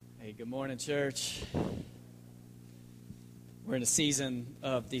Hey, good morning, church. We're in a season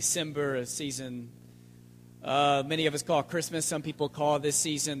of December, a season many of us call Christmas. Some people call this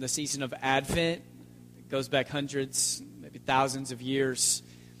season the season of Advent. It goes back hundreds, maybe thousands of years.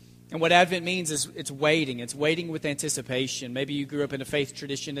 And what Advent means is it's waiting. It's waiting with anticipation. Maybe you grew up in a faith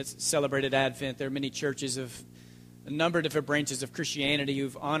tradition that's celebrated Advent. There are many churches of a number of different branches of Christianity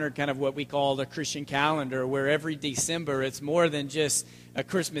who've honored kind of what we call the Christian calendar, where every December it's more than just a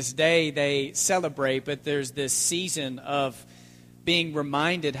Christmas day they celebrate, but there's this season of being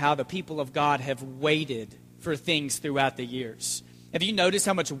reminded how the people of God have waited for things throughout the years. Have you noticed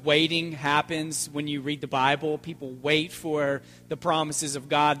how much waiting happens when you read the Bible? People wait for the promises of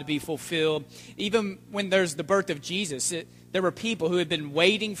God to be fulfilled. Even when there's the birth of Jesus, there were people who had been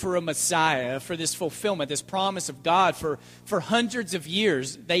waiting for a Messiah, for this fulfillment, this promise of God for hundreds of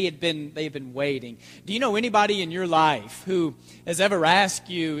years. They had been waiting. Do you know anybody in your life who has ever asked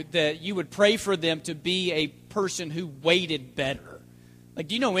you that you would pray for them to be a person who waited better? Like,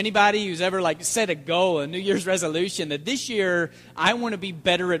 do you know anybody who's ever set a goal, a New Year's resolution, that this year I want to be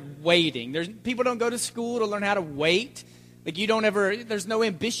better at waiting? People don't go to school to learn how to wait. There's no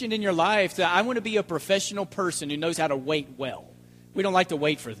ambition in your life that I want to be a professional person who knows how to wait well. We don't like to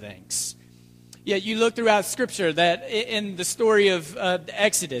wait for things. Yet you look throughout Scripture that in the story of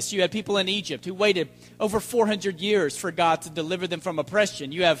Exodus, you had people in Egypt who waited over 400 years for God to deliver them from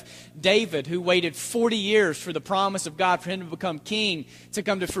oppression. You have David who waited 40 years for the promise of God for him to become king to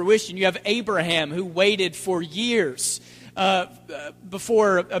come to fruition. You have Abraham who waited for years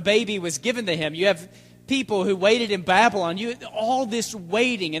before a baby was given to him. You have people who waited in Babylon. All this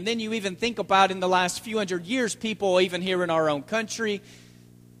waiting. And then you even think about in the last few hundred years, people even here in our own country.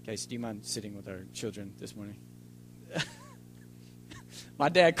 Casey, do you mind sitting with our children this morning? My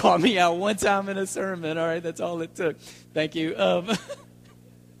dad called me out one time in a sermon. All right, that's all it took. Thank you.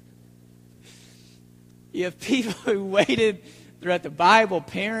 You have people who waited throughout the Bible,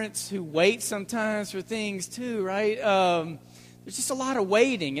 parents who wait sometimes for things too, right? There's just a lot of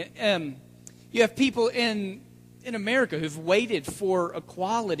waiting. You have people in America who've waited for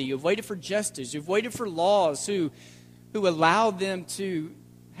equality, who've waited for justice, who've waited for laws, who allow them to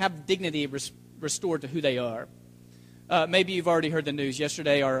have dignity restored to who they are. Maybe you've already heard the news.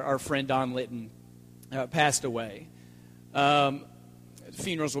 Yesterday, our friend Don Litton passed away.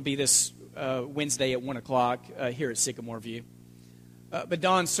 Funerals will be this Wednesday at 1 o'clock here at Sycamore View. But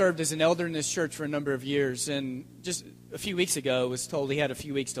Don served as an elder in this church for a number of years, and just a few weeks ago was told he had a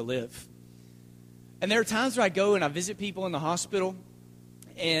few weeks to live. And there are times where I go and I visit people in the hospital,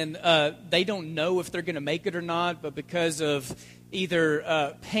 and they don't know if they're going to make it or not, but because of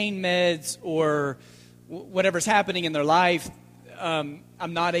either pain meds or whatever's happening in their life, I'm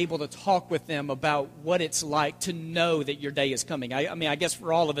not able to talk with them about what it's like to know that your day is coming. I guess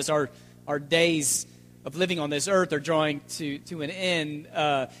for all of us, our days of living on this earth are drawing to an end.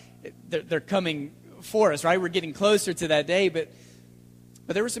 They're coming for us, right? We're getting closer to that day, but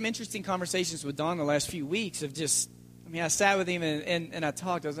there were some interesting conversations with Don the last few weeks of I sat with him and I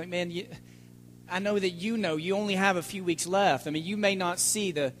talked. I was like, man, I know that you only have a few weeks left. You may not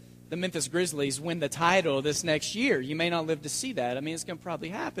see the Memphis Grizzlies win the title this next year. You may not live to see that. It's going to probably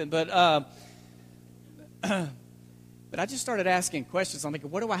happen. But but I just started asking questions. I'm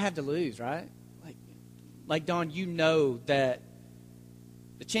thinking, what do I have to lose, right? Like Don, you know that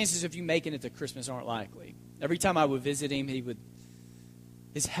the chances of you making it to Christmas aren't likely. Every time I would visit him,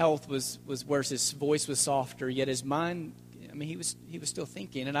 his health was worse. His voice was softer, yet his mind, he was still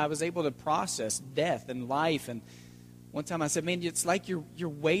thinking. And I was able to process death and life. And one time I said, man, it's like you're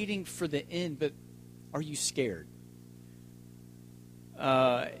waiting for the end, but are you scared?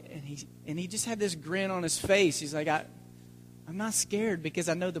 And he just had this grin on his face. He's like, I'm not scared because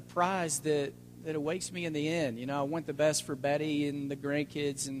I know the prize that awaits me in the end. I want the best for Betty and the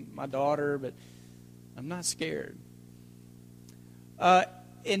grandkids and my daughter, but I'm not scared.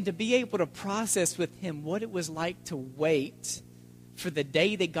 And to be able to process with him what it was like to wait for the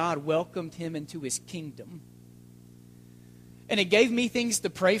day that God welcomed him into his kingdom. And it gave me things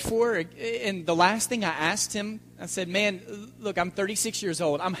to pray for. And the last thing I asked him, I said, man, look, I'm 36 years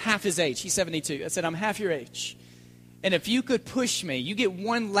old. I'm half his age. He's 72. I said, I'm half your age. And if you could push me, you get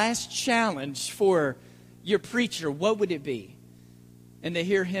one last challenge for your preacher, what would it be? And to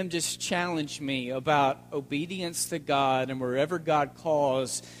hear him just challenge me about obedience to God and wherever God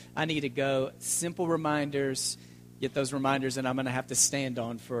calls, I need to go. Simple reminders, get those reminders that I'm going to have to stand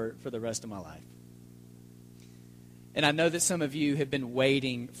on for the rest of my life. And I know that some of you have been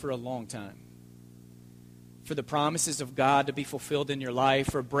waiting for a long time for the promises of God to be fulfilled in your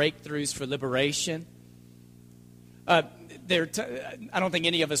life, for breakthroughs, for liberation. I don't think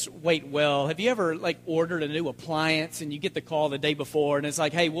any of us wait well. Have you ever ordered a new appliance and you get the call the day before and it's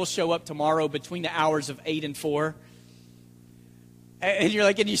like, hey, we'll show up tomorrow between the hours of 8 and 4? And you're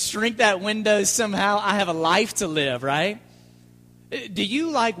like, can you shrink that window somehow? I have a life to live, right? Do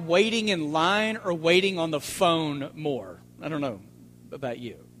you like waiting in line or waiting on the phone more? I don't know about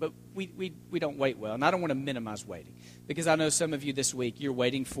you, but we don't wait well. And I don't want to minimize waiting because I know some of you this week, you're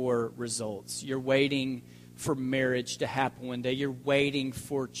waiting for results. You're waiting for marriage to happen one day. You're waiting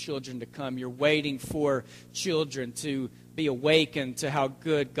for children to come. You're waiting for children to be awakened to how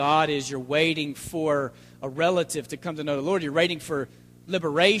good God is. You're waiting for a relative to come to know the Lord. You're waiting for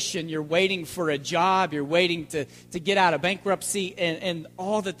liberation. You're waiting for a job. You're waiting to get out of bankruptcy and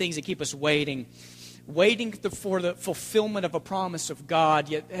all the things that keep us waiting for the fulfillment of a promise of God.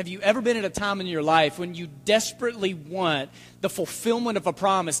 Yet, have you ever been at a time in your life when you desperately want the fulfillment of a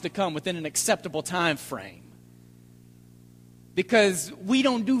promise to come within an acceptable time frame? Because we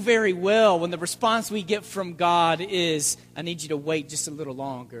don't do very well when the response we get from God is, I need you to wait just a little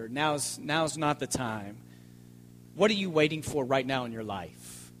longer. Now's not the time. What are you waiting for right now in your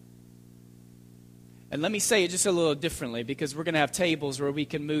life? And let me say it just a little differently, because we're going to have tables where we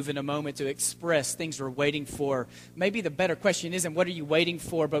can move in a moment to express things we're waiting for. Maybe the better question isn't what are you waiting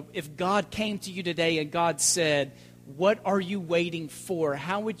for, but if God came to you today and God said, what are you waiting for?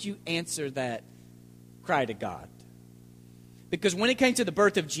 How would you answer that cry to God? Because when it came to the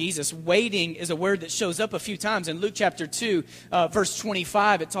birth of Jesus, waiting is a word that shows up a few times. In Luke chapter 2, verse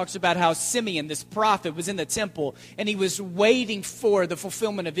 25, it talks about how Simeon, this prophet, was in the temple, and he was waiting for the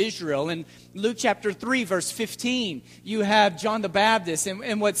fulfillment of Israel. In Luke chapter 3, verse 15, you have John the Baptist,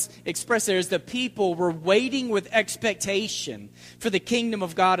 and what's expressed there is the people were waiting with expectation for the kingdom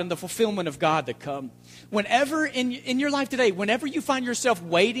of God and the fulfillment of God to come. Whenever in your life today, whenever you find yourself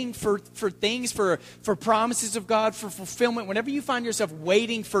waiting for things, for promises of God, for fulfillment, whenever you find yourself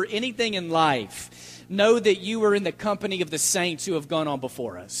waiting for anything in life, know that you are in the company of the saints who have gone on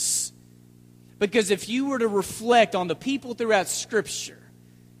before us. Because if you were to reflect on the people throughout Scripture,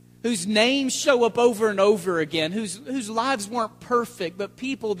 whose names show up over and over again, whose lives weren't perfect, but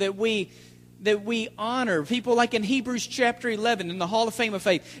people that we honor, people like in Hebrews chapter 11 in the Hall of Fame of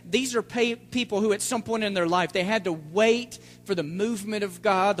Faith. These are people who at some point in their life, they had to wait for the movement of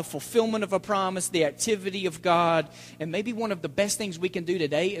God, the fulfillment of a promise, the activity of God. And maybe one of the best things we can do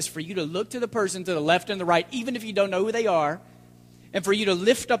today is for you to look to the person to the left and the right, even if you don't know who they are, and for you to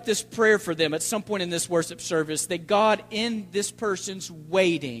lift up this prayer for them at some point in this worship service, that God, in this person's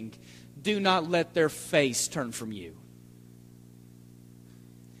waiting, do not let their face turn from you.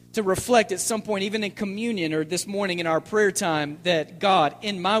 To reflect at some point, even in communion or this morning in our prayer time, that God,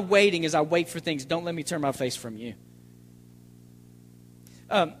 in my waiting as I wait for things, don't let me turn my face from you.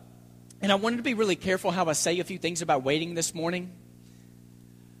 And I wanted to be really careful how I say a few things about waiting this morning.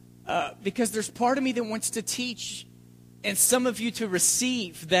 Because there's part of me that wants to teach and some of you to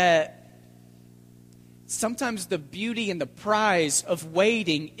receive that sometimes the beauty and the prize of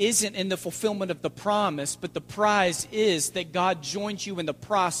waiting isn't in the fulfillment of the promise, but the prize is that God joins you in the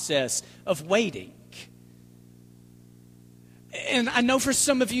process of waiting. And I know for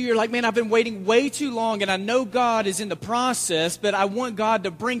some of you, you're like, man, I've been waiting way too long, and I know God is in the process, but I want God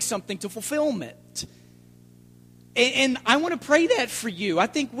to bring something to fulfillment. And I want to pray that for you. I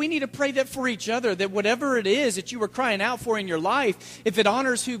think we need to pray that for each other, that whatever it is that you were crying out for in your life, if it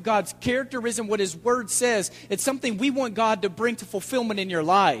honors who God's character is and what His Word says, it's something we want God to bring to fulfillment in your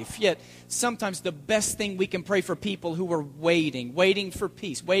life. Yet sometimes the best thing we can pray for people who are waiting for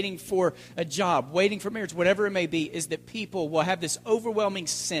peace, waiting for a job, waiting for marriage, whatever it may be, is that people will have this overwhelming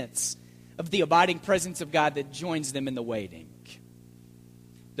sense of the abiding presence of God that joins them in the waiting.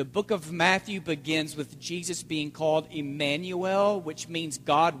 The book of Matthew begins with Jesus being called Emmanuel, which means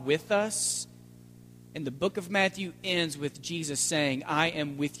God with us. And the book of Matthew ends with Jesus saying, I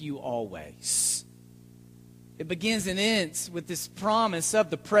am with you always. It begins and ends with this promise of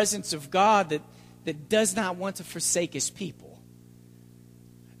the presence of God that does not want to forsake His people.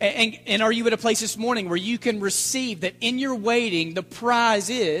 And are you at a place this morning where you can receive that in your waiting, the prize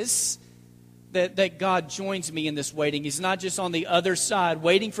is that God joins me in this waiting. He's not just on the other side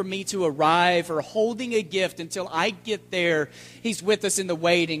waiting for me to arrive or holding a gift until I get there. He's with us in the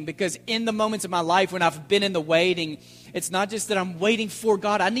waiting, because in the moments of my life when I've been in the waiting, it's not just that I'm waiting for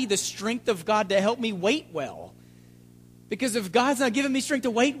God. I need the strength of God to help me wait well. Because if God's not giving me strength to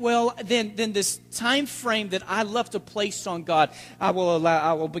wait well, then this time frame that I love to place on God, I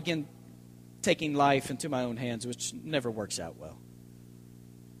will begin taking life into my own hands, which never works out well.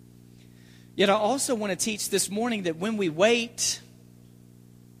 Yet I also want to teach this morning that when we wait,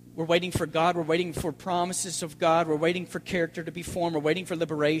 We're waiting for God. We're waiting for promises of God. We're waiting for character to be formed. We're waiting for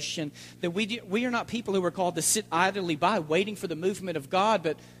liberation. That we are not people who are called to sit idly by waiting for the movement of God,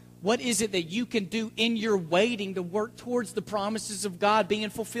 but what is it that you can do in your waiting to work towards the promises of God being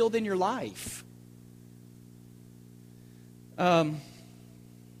fulfilled in your life? All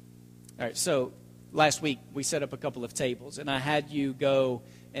right, so last week we set up a couple of tables, and I had you go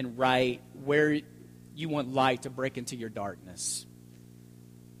and write where you want light to break into your darkness.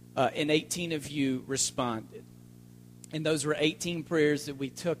 And 18 of you responded. And those were 18 prayers that we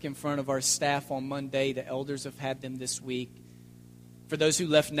took in front of our staff on Monday. The elders have had them this week. For those who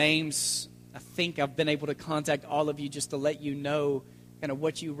left names, I think I've been able to contact all of you just to let you know kind of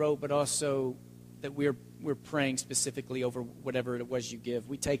what you wrote, but also that we're praying specifically over whatever it was you give.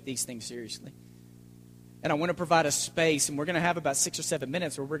 We take these things seriously. And I want to provide a space, and we're going to have about 6 or 7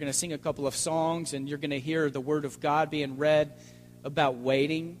 minutes where we're going to sing a couple of songs, and you're going to hear the Word of God being read about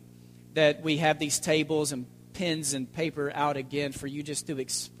waiting, that we have these tables and pens and paper out again for you just to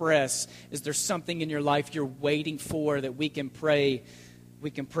express. Is there something in your life you're waiting for that we can pray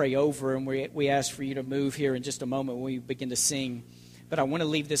over, and we ask for you to move here in just a moment when we begin to sing. But I want to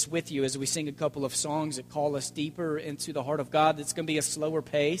leave this with you as we sing a couple of songs that call us deeper into the heart of God. It's going to be a slower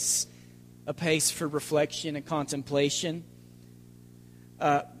pace, a pace for reflection and contemplation.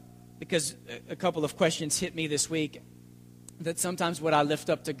 Because a couple of questions hit me this week. That sometimes what I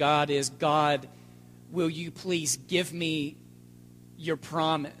lift up to God is, God, will you please give me your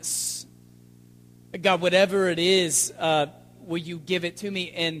promise? God, whatever it is, will you give it to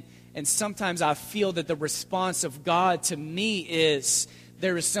me? And sometimes I feel that the response of God to me is,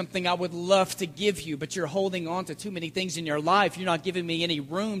 there is something I would love to give you, but you're holding on to too many things in your life. You're not giving me any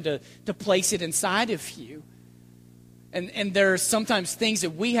room to place it inside of you. And there are sometimes things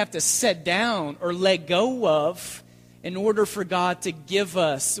that we have to set down or let go of in order for God to give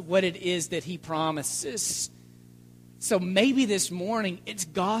us what it is that He promises. So maybe this morning, it's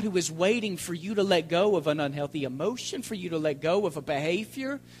God who is waiting for you to let go of an unhealthy emotion, for you to let go of a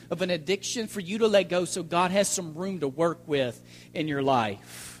behavior, of an addiction, for you to let go so God has some room to work with in your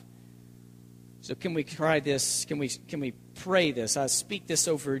life. So can we try this? Can we pray this? I speak this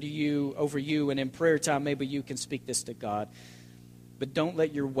over you, and in prayer time, maybe you can speak this to God. But don't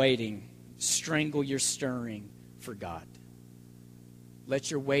let your waiting strangle your stirring for God. Let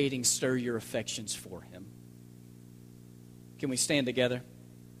your waiting stir your affections for Him. Can we stand together?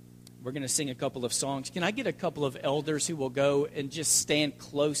 We're going to sing a couple of songs. Can I get a couple of elders who will go and just stand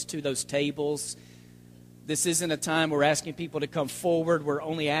close to those tables? This isn't a time we're asking people to come forward. We're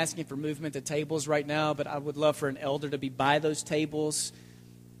only asking for movement to tables right now, but I would love for an elder to be by those tables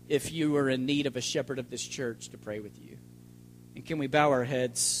if you are in need of a shepherd of this church to pray with you. And can we bow our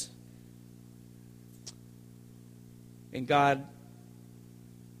heads? And God,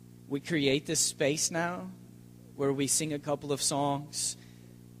 we create this space now where we sing a couple of songs,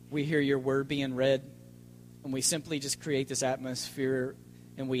 we hear your word being read, and we simply just create this atmosphere,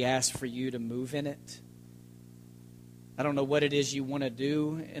 and we ask for you to move in it. I don't know what it is you want to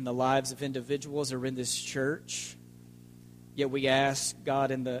do in the lives of individuals or in this church, yet we ask,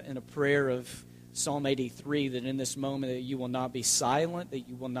 God, in a prayer of Psalm 83, that in this moment that you will not be silent, that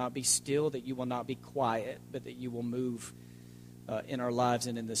you will not be still, that you will not be quiet, but that you will move in our lives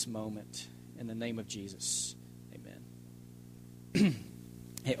and in this moment. In the name of Jesus, amen.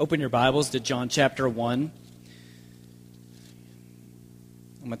 Hey, open your Bibles to John chapter 1.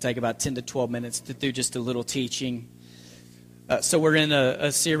 I'm going to take about 10 to 12 minutes to do just a little teaching. So we're in a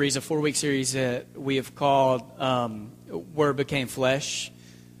series, a 4-week series that we have called Word Became Flesh.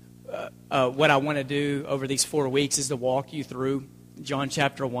 What I want to do over these 4 weeks is to walk you through John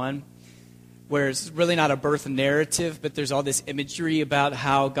chapter 1, where it's really not a birth narrative, but there's all this imagery about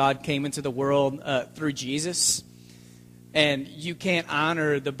how God came into the world through Jesus. And you can't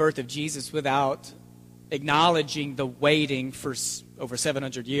honor the birth of Jesus without acknowledging the waiting for over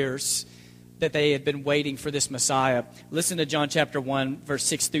 700 years that they had been waiting for this Messiah. Listen to John chapter 1, verse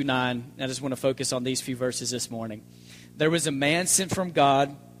 6 through 9. I just want to focus on these few verses this morning. There was a man sent from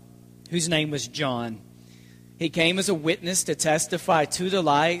God whose name was John. He came as a witness to testify to the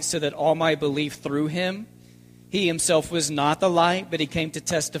light so that all might believe through him. He himself was not the light, but he came to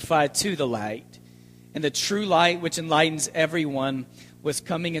testify to the light. And the true light, which enlightens everyone, was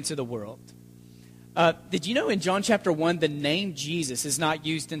coming into the world. Did you know in John chapter 1, the name Jesus is not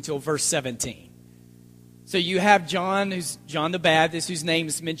used until verse 17? So you have John, who's John the Baptist, whose name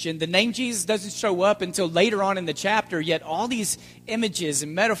is mentioned. The name Jesus doesn't show up until later on in the chapter, yet all these images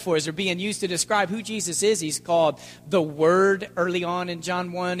and metaphors are being used to describe who Jesus is. He's called the Word early on in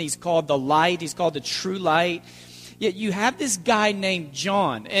John 1. He's called the Light. He's called the true light. Yet you have this guy named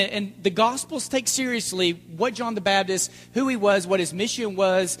John, and the Gospels take seriously what John the Baptist, who he was, what his mission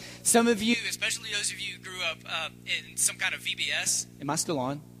was. Some of you, especially those of you who grew up in some kind of VBS. Am I still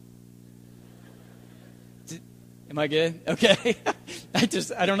on? Am I good? Okay. I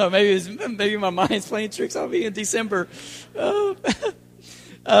don't know. Maybe my mind's playing tricks on me in December. What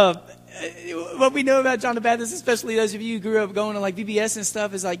we know about John the Baptist, especially those of you who grew up going to like VBS and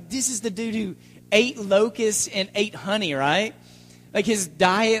stuff, is like this is the dude who ate locusts and ate honey, right? Like his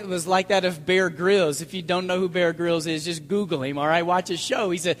diet was like that of Bear Grylls. If you don't know who Bear Grylls is, just Google him, all right? Watch his show.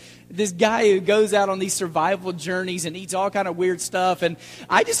 He's this guy who goes out on these survival journeys and eats all kind of weird stuff. And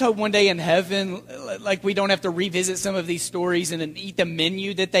I just hope one day in heaven, like we don't have to revisit some of these stories and then eat the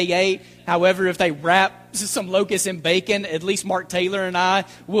menu that they ate. However, if they wrap some locusts in bacon, at least Mark Taylor and I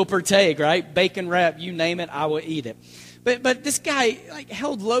will partake, right? Bacon wrap, you name it, I will eat it. But this guy like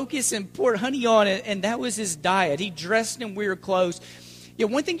held locusts and poured honey on it, and that was his diet. He dressed in weird clothes. Yeah,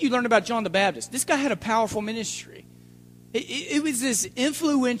 one thing you learn about John the Baptist, this guy had a powerful ministry. It was this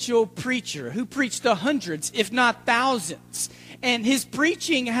influential preacher who preached to hundreds, if not thousands. And his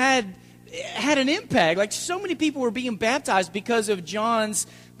preaching had an impact. Like so many people were being baptized because of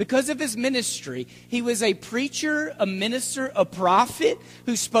his ministry. He was a preacher, a minister, a prophet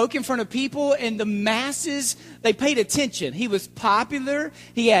who spoke in front of people, and the masses, they paid attention. He was popular.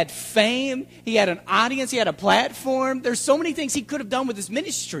 He had fame. He had an audience. He had a platform. There's so many things he could have done with his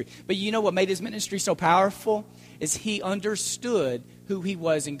ministry. But you know what made his ministry so powerful? Is he understood who he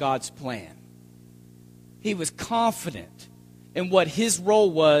was in God's plan. He was confident in what his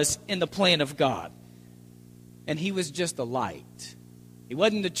role was in the plan of God. And he was just a light. He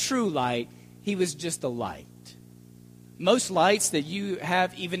wasn't the true light. He was just a light. Most lights that you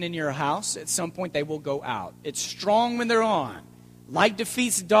have even in your house, at some point they will go out. It's strong when they're on. Light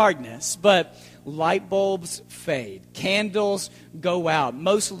defeats darkness, but light bulbs fade. Candles go out.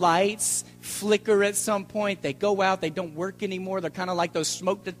 Most lights flicker at some point. They go out. They don't work anymore. They're kind of like those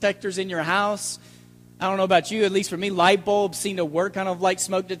smoke detectors in your house. I don't know about you, at least for me, light bulbs seem to work kind of like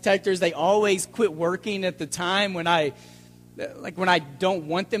smoke detectors. They always quit working at the time when I don't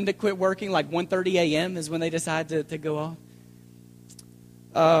want them to quit working, like 1:30 a.m. is when they decide to go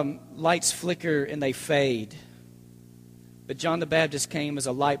off. Lights flicker and they fade. But John the Baptist came as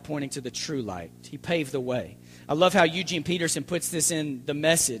a light pointing to the true light. He paved the way. I love how Eugene Peterson puts this in The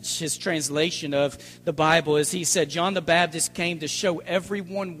Message. His translation of the Bible is he said, John the Baptist came to show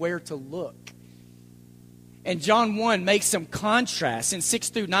everyone where to look. And John 1 makes some contrast in 6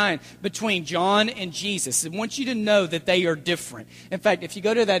 through 9 between John and Jesus. I want you to know that they are different. In fact, if you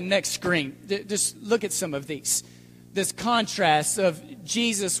go to that next screen, just look at some of these. This contrast of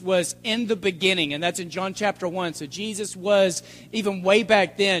Jesus was in the beginning, and that's in John chapter 1. So Jesus was, even way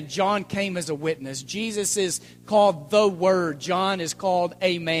back then, John came as a witness. Jesus is called the Word. John is called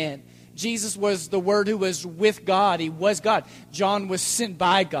a man. Jesus was the Word who was with God. He was God. John was sent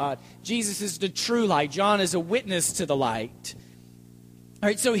by God. Jesus is the true light. John is a witness to the light. All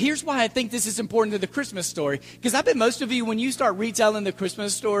right, so here's why I think this is important to the Christmas story. Because I bet most of you, when you start retelling the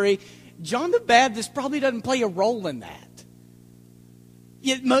Christmas story, John the Baptist probably doesn't play a role in that.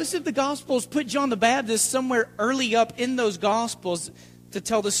 Yet most of the Gospels put John the Baptist somewhere early up in those Gospels to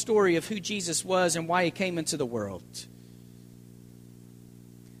tell the story of who Jesus was and why he came into the world.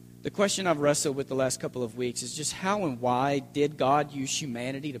 The question I've wrestled with the last couple of weeks is just how and why did God use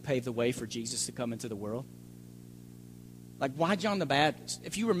humanity to pave the way for Jesus to come into the world? Like, why John the Baptist?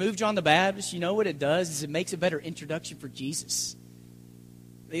 If you remove John the Baptist, you know what it does is it makes a better introduction for Jesus.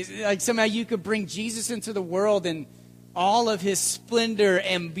 Like somehow you could bring Jesus into the world and all of his splendor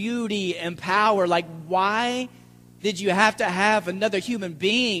and beauty and power. Like, why did you have to have another human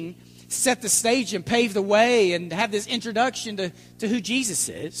being set the stage and pave the way and have this introduction to who Jesus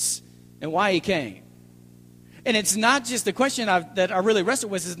is and why he came? And it's not just the question that I really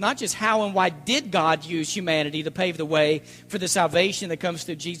wrestled with is not just how and why did God use humanity to pave the way for the salvation that comes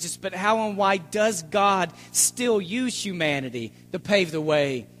through Jesus, but how and why does God still use humanity to pave the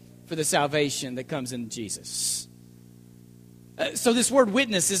way for the salvation that comes in Jesus? So this word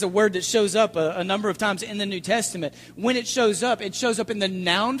witness is a word that shows up a number of times in the New Testament. When it shows up in the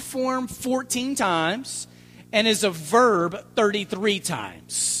noun form 14 times and is a verb 33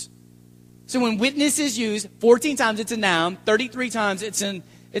 times. So when witness is used, 14 times it's a noun, 33 times it's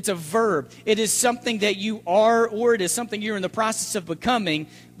a verb. It is something that you are, or it is something you're in the process of becoming,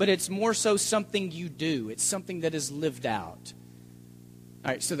 but it's more so something you do. It's something that is lived out.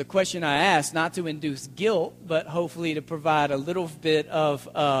 All right, so the question I asked, not to induce guilt, but hopefully to provide a little bit of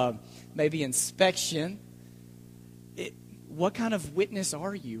maybe inspection. What kind of witness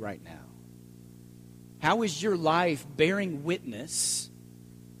are you right now? How is your life bearing witness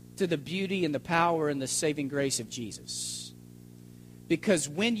to the beauty and the power and the saving grace of Jesus? Because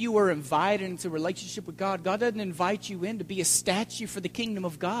when you are invited into a relationship with God, God doesn't invite you in to be a statue for the kingdom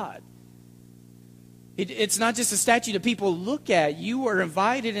of God. It's not just a statue that people look at. You are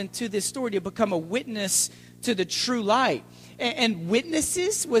invited into this story to become a witness to the true light. And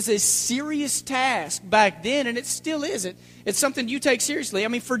witnesses was a serious task back then, and it still is. It's something you take seriously. I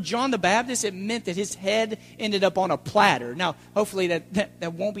mean, for John the Baptist, it meant that his head ended up on a platter. Now, hopefully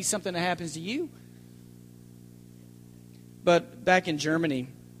that won't be something that happens to you. But back in Germany,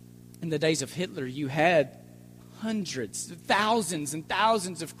 in the days of Hitler, you had hundreds, thousands and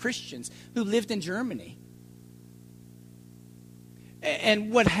thousands of Christians who lived in Germany.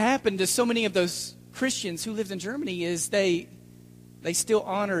 And what happened to so many of those Christians who lived in Germany is they still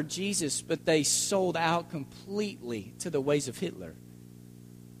honored Jesus, but they sold out completely to the ways of Hitler.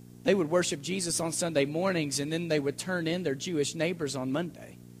 They would worship Jesus on Sunday mornings, and then they would turn in their Jewish neighbors on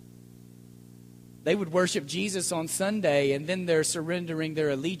Monday. They would worship Jesus on Sunday, and then they're surrendering their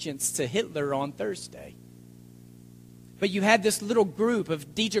allegiance to Hitler on Thursday. But you had this little group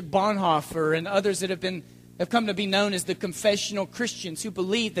of Dietrich Bonhoeffer and others that have come to be known as the confessional Christians, who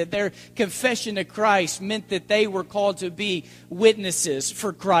believed that their confession to Christ meant that they were called to be witnesses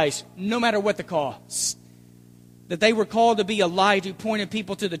for Christ, no matter what the cost. That they were called to be a light who pointed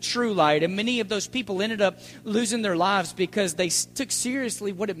people to the true light. And many of those people ended up losing their lives because they took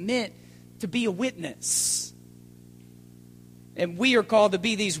seriously what it meant to be a witness. And we are called to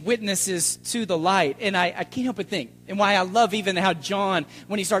be these witnesses to the light. And I can't help but think, and why I love even how John,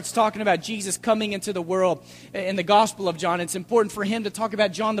 when he starts talking about Jesus coming into the world in the Gospel of John, it's important for him to talk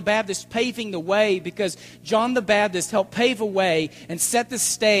about John the Baptist paving the way, because John the Baptist helped pave a way and set the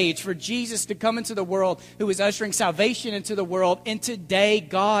stage for Jesus to come into the world, who is ushering salvation into the world. And today,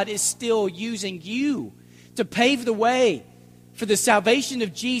 God is still using you to pave the way for the salvation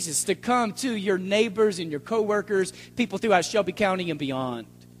of Jesus to come to your neighbors and your coworkers, people throughout Shelby County and beyond.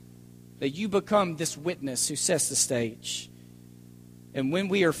 That you become this witness who sets the stage. And when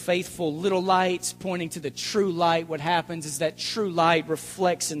we are faithful little lights pointing to the true light, what happens is that true light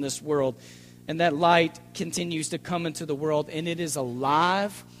reflects in this world. And that light continues to come into the world, and it is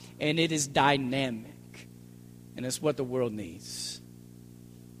alive and it is dynamic. And it's what the world needs.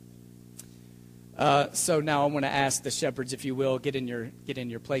 So now I want to ask the shepherds, if you will, get in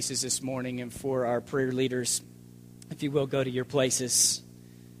your places this morning, and for our prayer leaders, if you will, go to your places.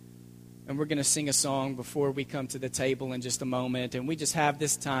 And we're going to sing a song before we come to the table in just a moment. And we just have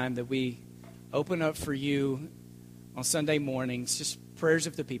this time that we open up for you on Sunday mornings, just prayers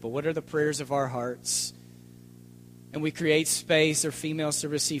of the people. What are the prayers of our hearts? And we create space. There are females to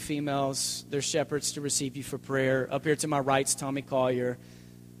receive females. There's shepherds to receive you for prayer. Up here to my right's Tommy Collier.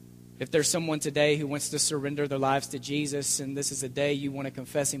 If there's someone today who wants to surrender their lives to Jesus, and this is a day you want to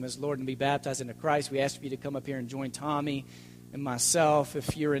confess Him as Lord and be baptized into Christ, we ask for you to come up here and join Tommy and myself.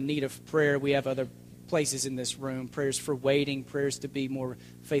 If you're in need of prayer, we have other places in this room. Prayers for waiting, prayers to be more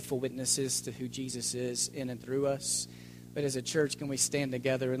faithful witnesses to who Jesus is in and through us. But as a church, can we stand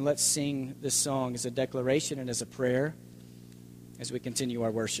together and let's sing this song as a declaration and as a prayer as we continue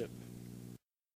our worship.